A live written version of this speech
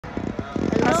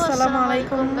আসসালামু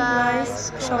আলাইকুম গাইস,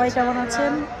 সবাই কেমন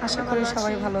আছেন? আশা করি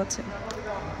সবাই ভালো আছেন।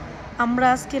 আমরা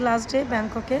আজকে লাস্ট ডে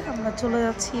ব্যাংককে, আমরা চলে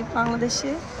যাচ্ছি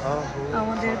বাংলাদেশে।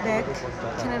 আমাদের ব্যাগ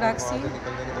এখানে রাখছি।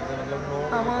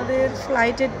 আমাদের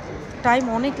ফ্লাইটের টাইম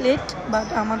অনেক লেট, বাট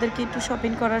আমাদেরকে একটু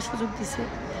শপিং করার সুযোগ দিছে।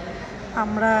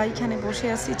 আমরা এখানে বসে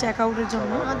আছি চেক আউটের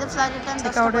জন্য।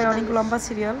 চেক আউটের অনেক লম্বা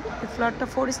সিরিয়াল। এই ফ্ল্যাটটা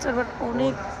 4 স্টার, বাট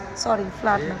অনেক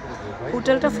ফ্ল্যাট না,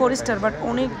 হোটেলটা 4 স্টার বাট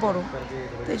অনেক বড়।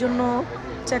 তো এই জন্য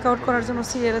চেক আউট করার জন্য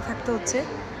সিরিয়ালে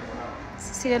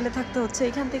থাকতে হচ্ছে।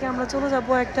 এখান থেকে আমরা চলে যাব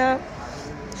একটা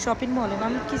শপিং মলে,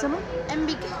 নাম কি জানো?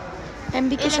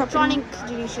 এমবিকে শপিং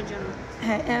জিনিসের জন্য।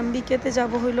 হ্যাঁ, এমবিকেতে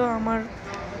যাব হইলো আমার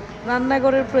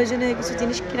রান্নাঘরের প্রয়োজনীয় কিছু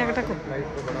জিনিস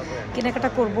কেনাকাটা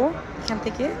করব এখান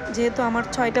থেকে। যেহেতু আমার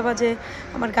 6টা বাজে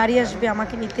আমার গাড়ি আসবে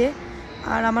আমাকে নিতে,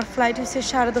 আর আমার ফ্লাইট হচ্ছে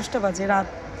 10:30 বাজে রাত।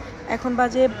 এখন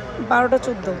বাজে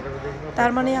 12:14।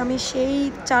 তার মানে আমি সেই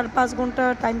 4-5 ঘন্টা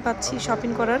টাইম পাচ্ছি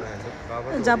শপিং করার।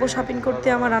 যাব শপিং করতে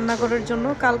আমার রান্নাঘরের জন্য।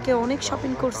 কালকে অনেক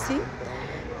শপিং করছি,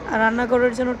 আর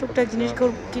রান্নাঘরের জন্য টুকটাক জিনিস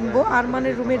কিনবো।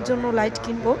 আরমানের রুমের জন্য লাইট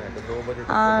কিনবো।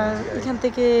 আর এখান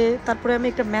থেকে তারপরে আমি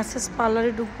একটা ম্যাসেজ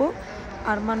পার্লারে ঢুকবো।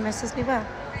 আরমান ম্যাসেজ নিবা?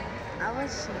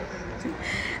 অবশ্যই।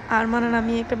 আরমান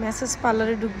আমি একটা ম্যাসেজ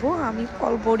পার্লারে ঢুকবো। আমি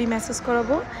অল বডি ম্যাসেজ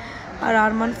করাবো, আর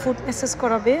আরমান ফুড ম্যাসেজ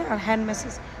করাবে, আর হেড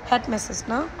ম্যাসেজ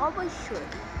না অবশ্যই।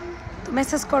 তো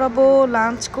ম্যাসেজ করাবো,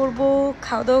 লাঞ্চ করব,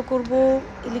 খাওয়া দাওয়া করবো।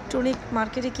 ইলেকট্রনিক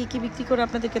মার্কেটে কি বিক্রি করে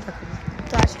আপনাদেরকে দেখাবো।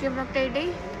 তো আজকে ব্লগটা এটাই,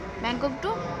 ব্যাংকক টু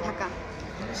ঢাকা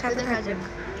সাথে থাকবেন।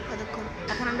 কতক্ষণ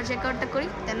এখন আমরা চেক আউটটা করি,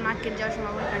 দেন মার্কেট যাওয়ার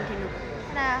সময় আবার কন্টিনিউ।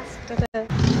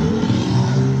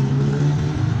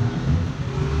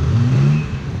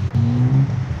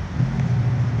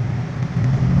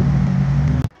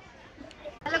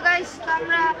 হ্যালো গাইস,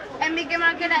 আমরা এমবিকে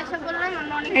মার্কেটে এসে বললাম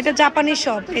আমরা অনেক এটা জাপানি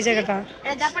শপ। এই জায়গাটা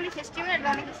এটা জাপানি ফেস্টিভ্যাল,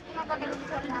 অনেক কিছু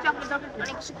চকলেট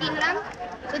অনেক কিছু কিনলাম।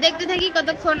 তো দেখতে থাকি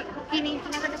কতক্ষণ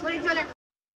কেনাকাটা করি। চলে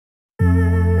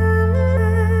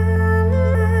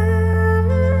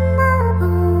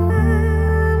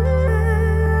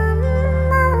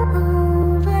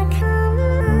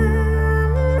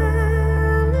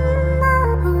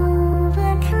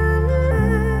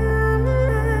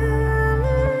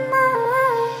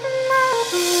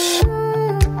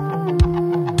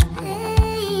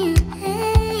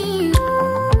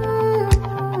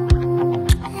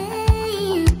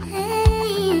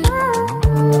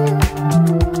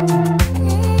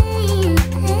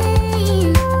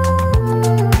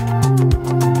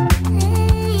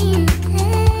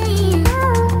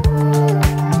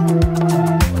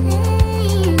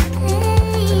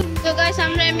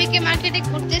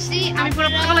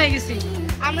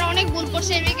আমরা অনেক ভুল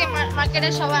করছি এমবিকে মার্কেটে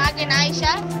সবার আগে না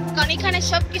আইসা, কারণ এখানে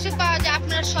সবকিছু পাওয়া যায়।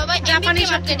 আপনারা সবাই জাপানি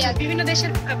মার্কেটে বিভিন্ন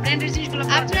দেশের ব্র্যান্ডের জিনিসগুলো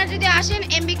আপনারা যদি আসেন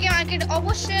এমবিকে মার্কেটে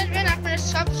অবশ্যই আসবেন। আপনারা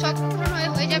সব পূরণ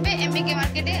হয়ে যাবে। এমবিকে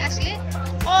মার্কেটে আসলে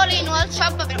অল ইন অল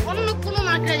সব পাবেন। অন্য কোনো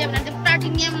মার্কেটে যাবেন না,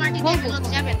 প্লাটিনিয়াম মার্কেটে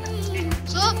যাবেন না।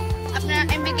 সো আপনারা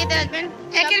এমবিকে তে আসবেন।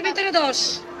 একের ভিতরে 10।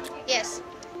 ইয়েস,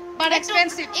 বাট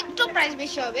এক্সপেন্সিভ, একটু প্রাইস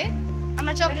বেশি হবে।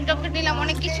 আমরা চকলেট নিলাম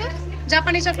অনেক কিছু,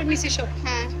 জাপানি চকলেট নিছি সব।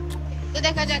 হ্যাঁ, তো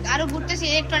দেখা যাক। আরো ঘুরতেছি,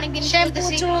 ইলেকট্রনিক জিনিস শ্যাম্পু,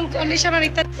 চুল কন্ডিশনার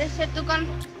ইত্যাদি ড্রেসের দোকান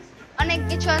অনেক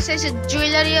কিছু আছে,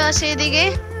 জুয়েলারিও আছে, এদিকে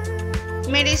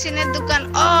মেডিসিনের দোকান,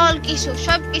 অল কিছু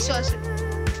সব কিছু আছে।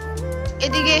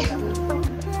 এদিকে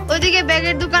ওইদিকে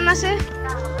ব্যাগের দোকান আছে।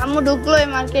 আম্মু ঢুকলো এই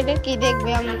মার্কেটে, কি দেখবে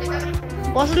আম্মু?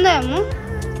 পছন্দ হয় আম্মু?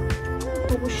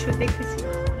 অবশ্যই দেখতেছি।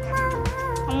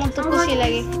 আমার তো খুশি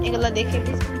লাগে এগুলা দেখে।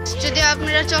 যদি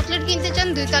আপনারা চকলেট কিনতে চান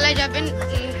 2 তলায় যাবেন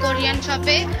কোরিয়ান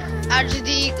শপে, আর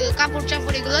যদি কাপড়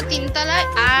চাপড় এগুলো 3 তলায়,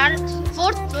 আর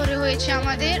 4th ফ্লোরে হয়েছে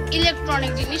আমাদের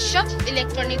ইলেকট্রনিক জিনিস সব।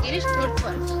 ইলেকট্রনিক জিনিস 4th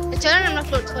ফ্লোর। চলেন আমরা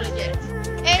 4th ফ্লোরে যাই।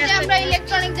 এই যে আমরা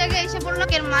ইলেকট্রনিক জায়গায় এসে পড়লাম।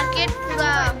 এর মার্কেট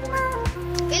পুরা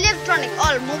ইলেকট্রনিক,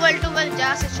 অল মোবাইল টোবাইল যা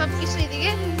আছে সব কিছু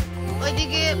এদিকে।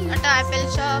 ওইদিকে একটা অ্যাপেল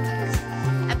শপ,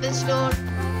 অ্যাপেল স্টোর,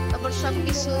 তারপর সব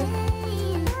কিছু।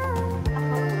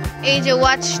 এই যে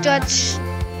ওয়াচ টাচ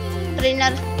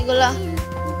ট্রেনার, এগুলা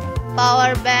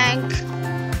পাওয়ার ব্যাংক,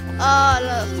 অল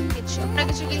কিছু। আমরা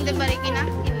কিছু কিনতে পারি কিনা,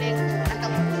 কিনলে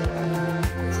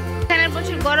এখানে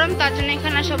প্রচুর গরম, তার জন্য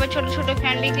এখানে সবাই ছোট ছোট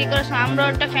ফ্যান বিক্রি করেছে। আমরা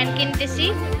একটা ফ্যান কিনতেছি,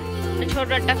 ছোট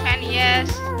একটা ফ্যান। ইয়েস,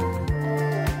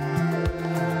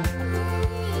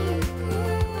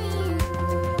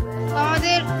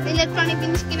 আমাদের ইলেকট্রনিক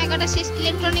জিনিস কেনাকাটা শেষ।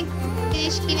 ইলেকট্রনিক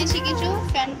জিনিস কিনেছি কিছু,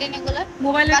 ফ্যান টেন এগুলো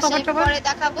মোবাইলের কভার টভার পরে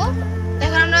দেখাবো।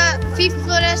 এখন আমরা 5th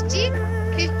ফ্লোরে আসছি।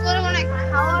 5th ফ্লোরে অনেক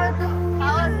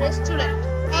খাওয়ার রেস্টুরেন্ট।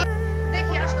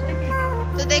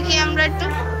 তো দেখি আমরা একটু,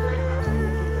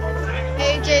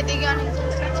 এই যে এদিকে অনেক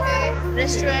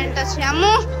রেস্টুরেন্ট আছে।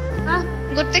 আম্মু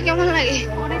ঘুরতে কেমন লাগে?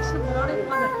 অনেক সুন্দর, অনেক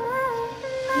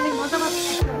মজা।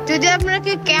 যদি আপনারা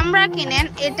কি ক্যামেরা কিনেন,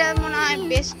 এটা মনে হয়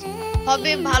বেস্ট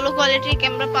হবে, ভালো কোয়ালিটির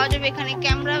ক্যামেরা পাওয়া যাবে এখানে।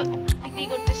 ক্যামেরা বিক্রি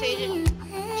করতেছে, এই যে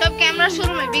সব ক্যামেরা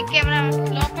শোরুমে, বিগ ক্যামেরা,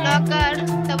 লকার,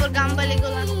 তারপর গাম্বালি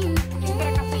গুলা।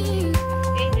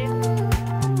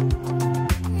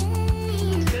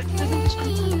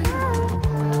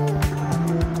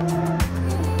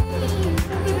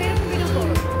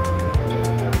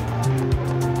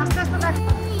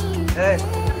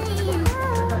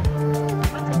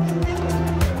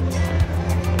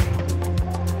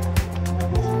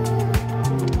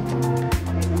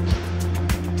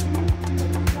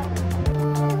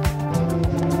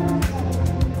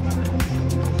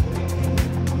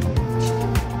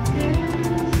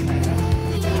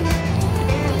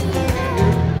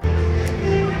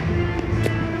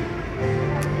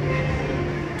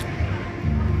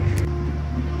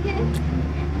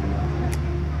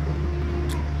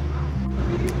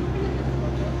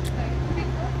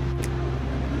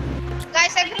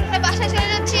 গাইস, এখন আমরা বাসায় চলে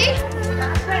যাচ্ছি।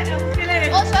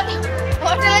 ও সরি,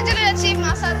 হোটেলে চলে যাচ্ছি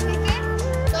মাসাজ থেকে।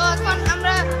 তো এখন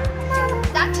আমরা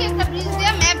যাচ্ছি একটা ব্রিজ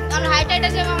দিয়ে, ম্যাপ আমরা হাইটে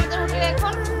যাবো আমাদের হোটেলে।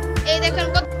 এখন এই দেখেন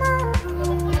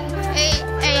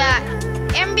এই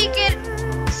এমবিকে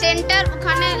সেন্টার,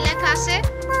 ওখানে লেখা আছে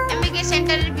এমবিকে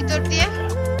সেন্টারের ভিতর দিয়ে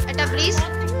একটা ব্রিজ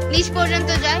নিচ পর্যন্ত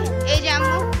যায়। এই যে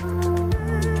আম্মু,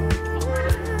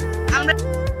 আমরা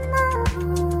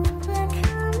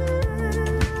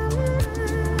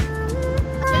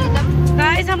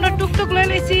গাইস আমরা টুকটুক লয়ে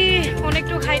লইছি,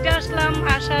 অনেকটুক হাইটে আসলাম।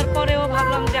 আসার পরেও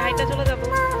ভাবলাম যে হাইটে চলে যাব,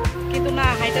 কিন্তু না,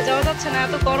 হাইটে যাওয়া যাচ্ছে না,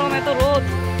 এত গরম, এত রোদ।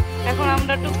 এখন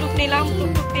আমরা টুকটুক নিলাম,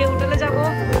 টুকটুক দিয়ে হোটেলে যাব।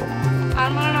 আর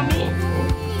মানে আমি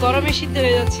গরমে সিদ্ধ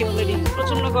হয়ে যাচ্ছি অলরেডি,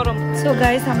 প্রচন্ড গরম। সো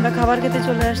গাইস আমরা খাবার খেতে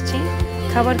চলে আসছি,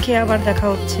 খাবার খেয়ে আবার দেখা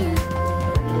হচ্ছে।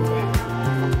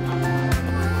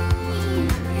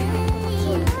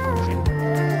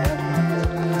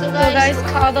 তো গাইস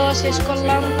খাওয়া দাওয়া শেষ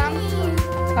করলাম,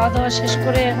 খাওয়া দাওয়া শেষ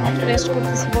করে রেস্ট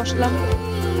করতেছি, বসলাম।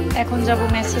 এখন যাব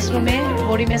মেসেজ রুমে,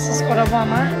 বডি মেসেজ করাবো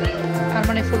আমার, আর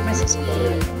মানে ফুড মেসেজ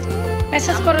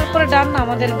মেসেজ করার পরে ডান না,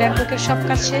 আমাদের ব্যাংককের সব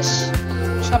কাজ শেষ,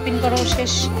 শপিং করাও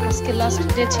শেষ। আজকে লাস্ট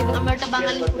ডে ছিল। আমরা একটা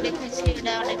বাঙালি ফুড খেয়েছি,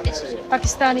 এটা অনেক টেস্টি ছিল।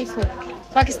 পাকিস্তানি ফুড,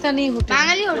 পাকিস্তানি হোটেল,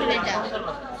 বাঙালি হোটেল এটা।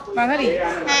 বাঙালি?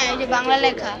 হ্যাঁ, এই যে বাংলা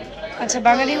লেখা। আচ্ছা,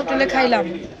 বাঙালি হোটেলে খাইলাম।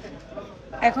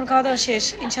 এখন খাওয়া দাওয়া শেষ,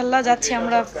 ইনশাল্লাহ যাচ্ছি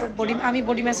আমরা বডি, আমি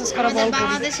বডি মেসেজ করাবো।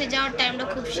 বাংলাদেশে যাওয়ার টাইমটা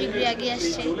খুব শীঘ্রই এগিয়ে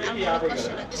আসছে, আমার অনেক কষ্ট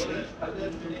লাগছে।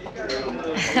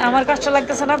 আমার কষ্ট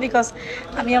লাগতেছে না, বিকজ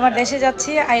আমি আমার দেশে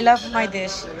যাচ্ছি। আই লাভ মাই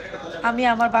দেশ, আমি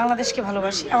আমার বাংলাদেশকে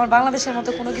ভালোবাসি। আমার বাংলাদেশের মতো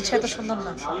কোনো কিছু এত সুন্দর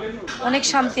না, অনেক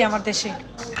শান্তি আমার দেশে,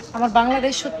 আমার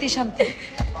বাংলাদেশ সত্যি শান্তি।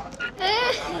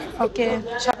 ওকে,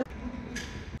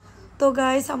 তো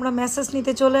গাইস আমরা মেসেজ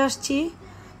নিতে চলে আসছি।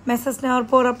 মেসেজ নেওয়ার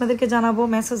পর আপনাদেরকে জানাবো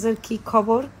মেসেজের কি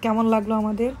খবর, কেমন লাগলো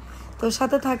আমাদের। তো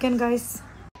সাথে থাকেন গাইস।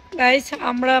 গাইস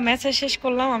আমরা মেসেজ শেষ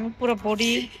করলাম, আমি পুরো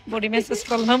বডি মেসেজ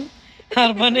করলাম, আর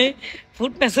মানে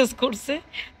ফুড মেসেজ করছে।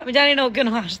 আমি জানি না ও কেন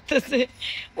আসতেছে,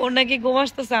 ওর নাকি ঘুম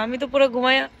আসতেছে। আমি তো পুরো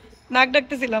ঘুমায় নাক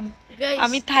ডাকতেছিলাম।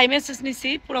 আমি থাই মেসেজ নিছি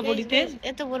পুরো বডিতে।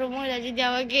 এত বড় মহিলা যদি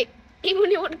আমাকে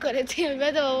ইমোট করেছে, আমি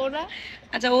ব্যথা পাবো না?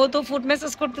 আচ্ছা, ও তো ফুড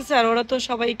মেসেজ করতেছে, আর ওরা তো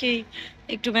সবাইকেই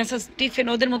একটু মেসেজ টিফিন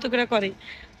ওদের মতো করে করে।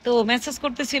 তো মেসেজ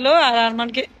করতেছিল, আর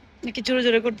আরমানকে নাকি জোরে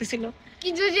জোরে করতেছিল। কি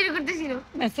জোরে জোরে করতেছিল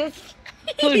মেসেজ?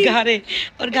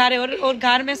 ওর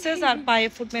ঘাড় মেসেজ আর পায়ে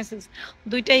ফুড মেসেজ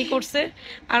দুইটাই করছে।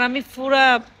 আর আমি পুরা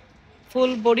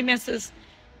ফুল বডি মেসেজ,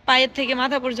 পায়ের থেকে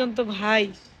মাথা পর্যন্ত। ভাই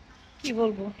কি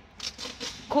বলবো,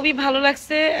 খুবই ভালো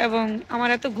লাগছে। এবং আমার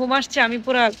এত ঘুম আসছে, আমি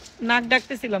পুরা নাক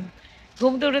ডাকতেছিলাম।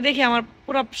 ঘুমতে উঠে দেখি আমার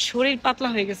পুরো শরীর পাতলা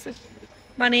হয়ে গেছে।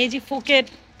 মানে এই যে ফুকেট,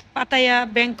 পাতায়া,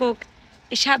 ব্যাংকক,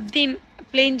 এই 7 দিন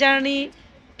প্লেন জার্নি,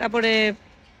 তারপরে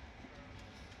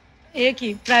কি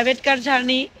প্রাইভেট কার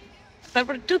জার্নি,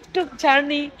 তারপরে টুকটুক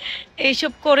জার্নি,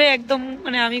 এইসব করে একদম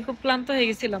মানে আমি খুব ক্লান্ত হয়ে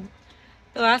গেছিলাম।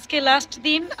 তো আজকে লাস্ট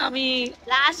দিন, আমি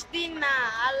লাস্ট দিন না,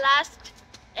 আর লাস্ট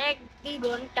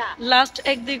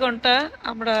 1-2 ঘন্টা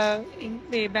আমরা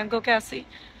ব্যাংককে আছি,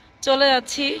 চলে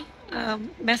যাচ্ছি।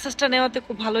 মেসেজটা নেওয়াতে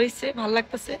খুব ভালো হয়েছে, ভালো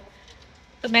লাগতেছে।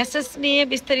 তো মেসেজ নিয়ে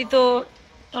বিস্তারিত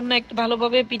অন্য একটা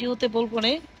ভালোভাবে ভিডিওতে বলবো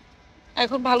না।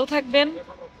 এখন ভালো থাকবেন,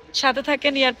 সাথে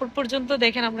থাকেন এয়ারপোর্ট পর্যন্ত,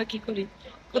 দেখেন আমরা কি করি,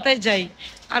 কোথায় যাই।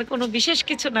 আর কোনো বিশেষ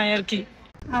কিছু নাই আর কি।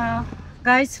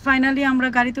 গাইস ফাইনালি আমরা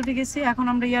গাড়িতে উঠে গেছি, এখন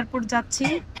আমরা এয়ারপোর্ট যাচ্ছি।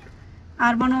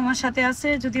 আরমানও আমার সাথে আছে,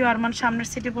 যদিও আরমান সামনের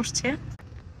সিটে বসছে।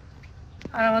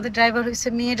 আর আমাদের ড্রাইভার হয়েছে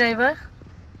মেয়ে ড্রাইভার।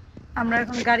 আমরা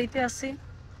এখন গাড়িতে আছি।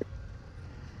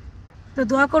 তো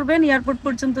দোয়া করবেন এয়ারপোর্ট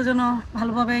পর্যন্ত যেন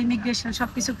ভালোভাবে ইমিগ্রেশন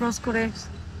সবকিছু ক্রস করে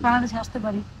বাংলাদেশে আসতে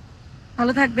পারি।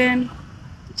 ভালো থাকবেন,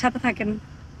 সাথে থাকেন।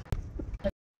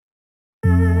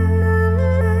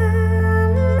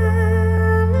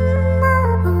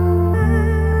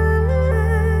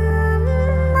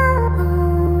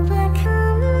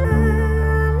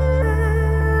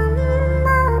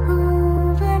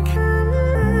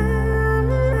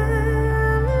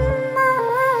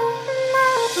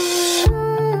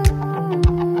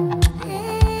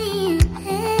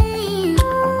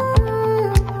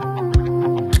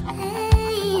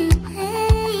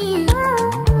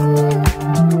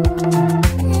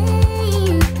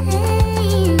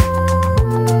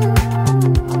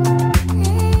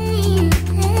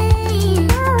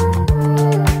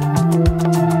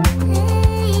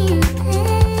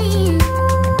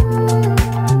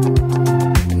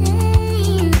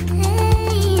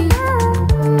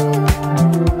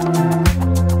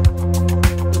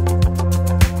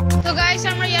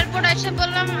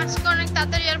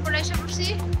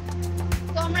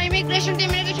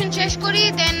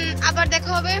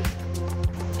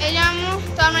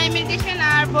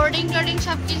 বোর্ডিং টোর্ডিং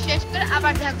সব কিছু শেষ করে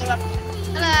আবার দেখা করবো।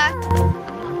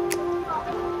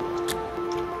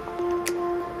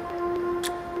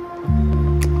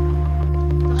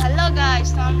 হ্যালো গাইস,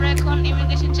 তো আমরা এখন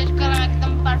ইমিগ্রেশন শেষ করলাম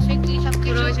একদম পারফেক্টলি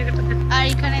সবকিছু। আর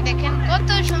এখানে দেখেন কত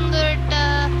সুন্দর একটা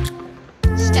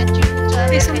স্ট্যাচু,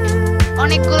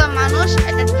 অনেকগুলো মানুষ,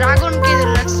 একটা ড্রাগন কে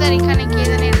ধরে রাখছে, আর এখানে কে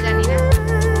জানে জানি না,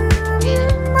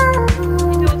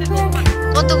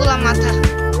 কতগুলা মাথা।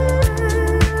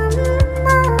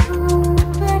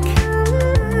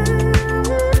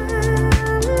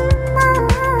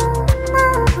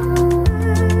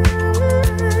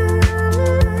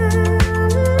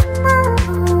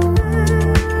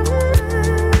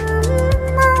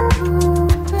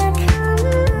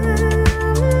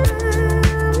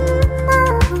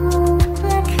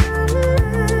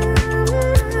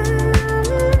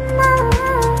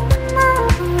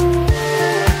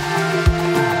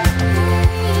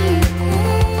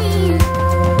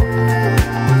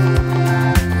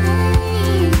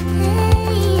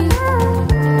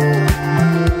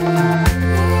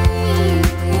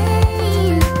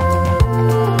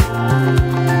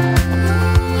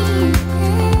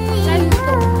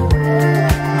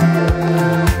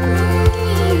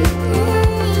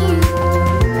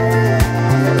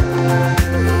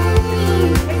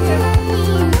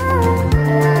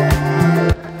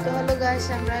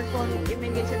 আমরা এখন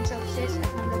ইমিগ্রেশন সব শেষ,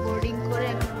 এখন আমরা বোর্ডিং করে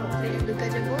এখন প্লেনে ঢুকে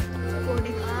যাবো।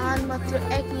 বোর্ডিং আর মাত্র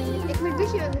 1 মিনিট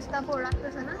বেশি হয়ে গেছে, তারপর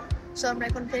রাখতেছে না। সো আমরা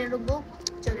এখন প্লেনে ঢুকবো,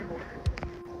 চলে যাবো।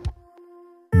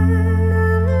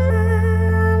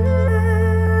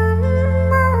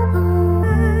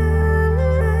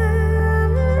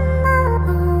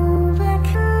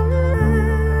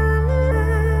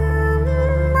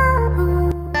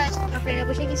 প্লেনে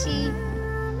বসে গেছি।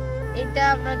 এটা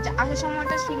আমরা আসার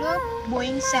সময়টা ছিল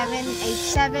বোয়িং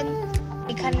 787,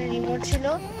 এখানে রিমোট ছিল।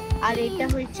 আর এটা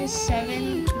হচ্ছে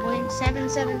বোয়িং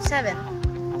 777,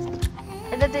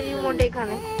 এটাতে রিমোট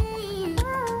এখানে,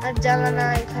 আর জানালা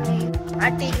এখানে,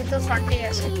 আর টিভি তো ফ্রন্টে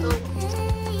আছে। তো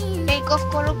টেক অফ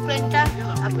করো প্লেনটা,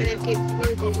 আপনাদেরকে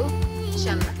ভিডিও দেবো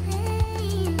ইনশাআল্লাহ।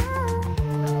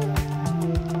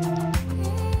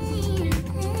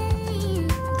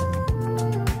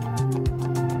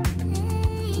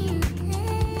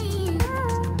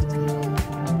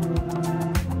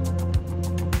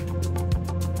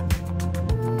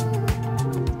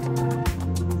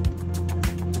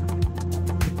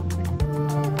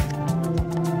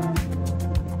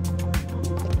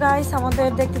 গাইস, আমাদের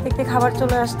দেখতে দেখতে খাবার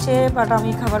চলে আসছে, বাট আমি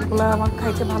খাবারগুলো আমার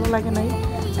খাইতে ভালো লাগে নাই,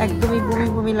 একদমই বমি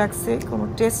বমি লাগছে, কোনো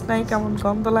টেস্ট নাই, কেমন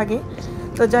গন্ধ লাগে।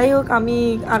 তো যাই হোক, আমি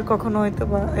আর কখনো হয়তো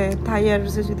বা থাই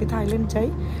এয়ারওয়েজে যদি থাইল্যান্ড যাই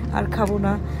আর খাবো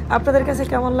না। আপনাদের কাছে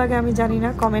কেমন লাগে আমি জানি না,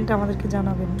 কমেন্টে আমাদেরকে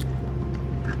জানাবেন।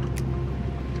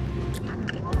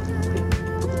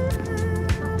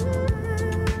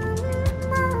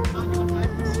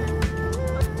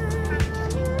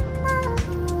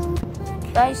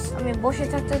 গাইস, আমি বসে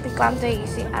থাকতে থাকতে ক্লান্ত হয়ে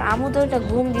গেছি, আর আমু তো একটা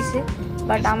ঘুম দিছে।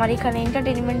 বাট আমার এখানে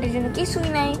এন্টারটেনমেন্টের জন্য কিছুই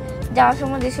নাই। যাওয়ার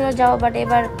সময় দেশে যাও, বাট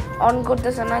এবার অন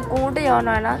করতেছে না, কোনোটাই অন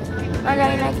হয় না।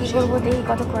 জানি না কি করবো, দেখি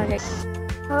কতক্ষণ যায়।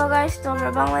 হ্যালো গাইস, তো আমরা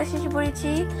বাংলাদেশে এসে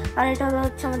পড়েছি, আর এটা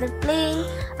হচ্ছে আমাদের প্লেন।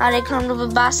 আর এখন আমরা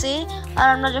বাসে। আর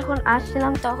আমরা যখন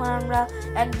আসছিলাম তখন আমরা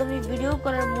একদমই ভিডিও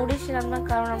করার মুডে ছিলাম না,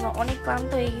 কারণ আমরা অনেক ক্লান্ত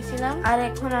হয়ে গেছিলাম। আর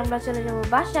এখন আমরা চলে যাব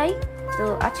বাসায়। তো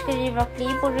আজকের এই ব্লগটি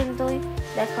এই পর্যন্তই,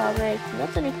 দেখা হবে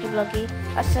নতুন একটি ব্লগে।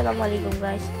 আসসালামু আলাইকুম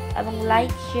গাইস, এবং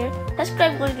লাইক শেয়ার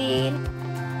সাবস্ক্রাইব করে দিন।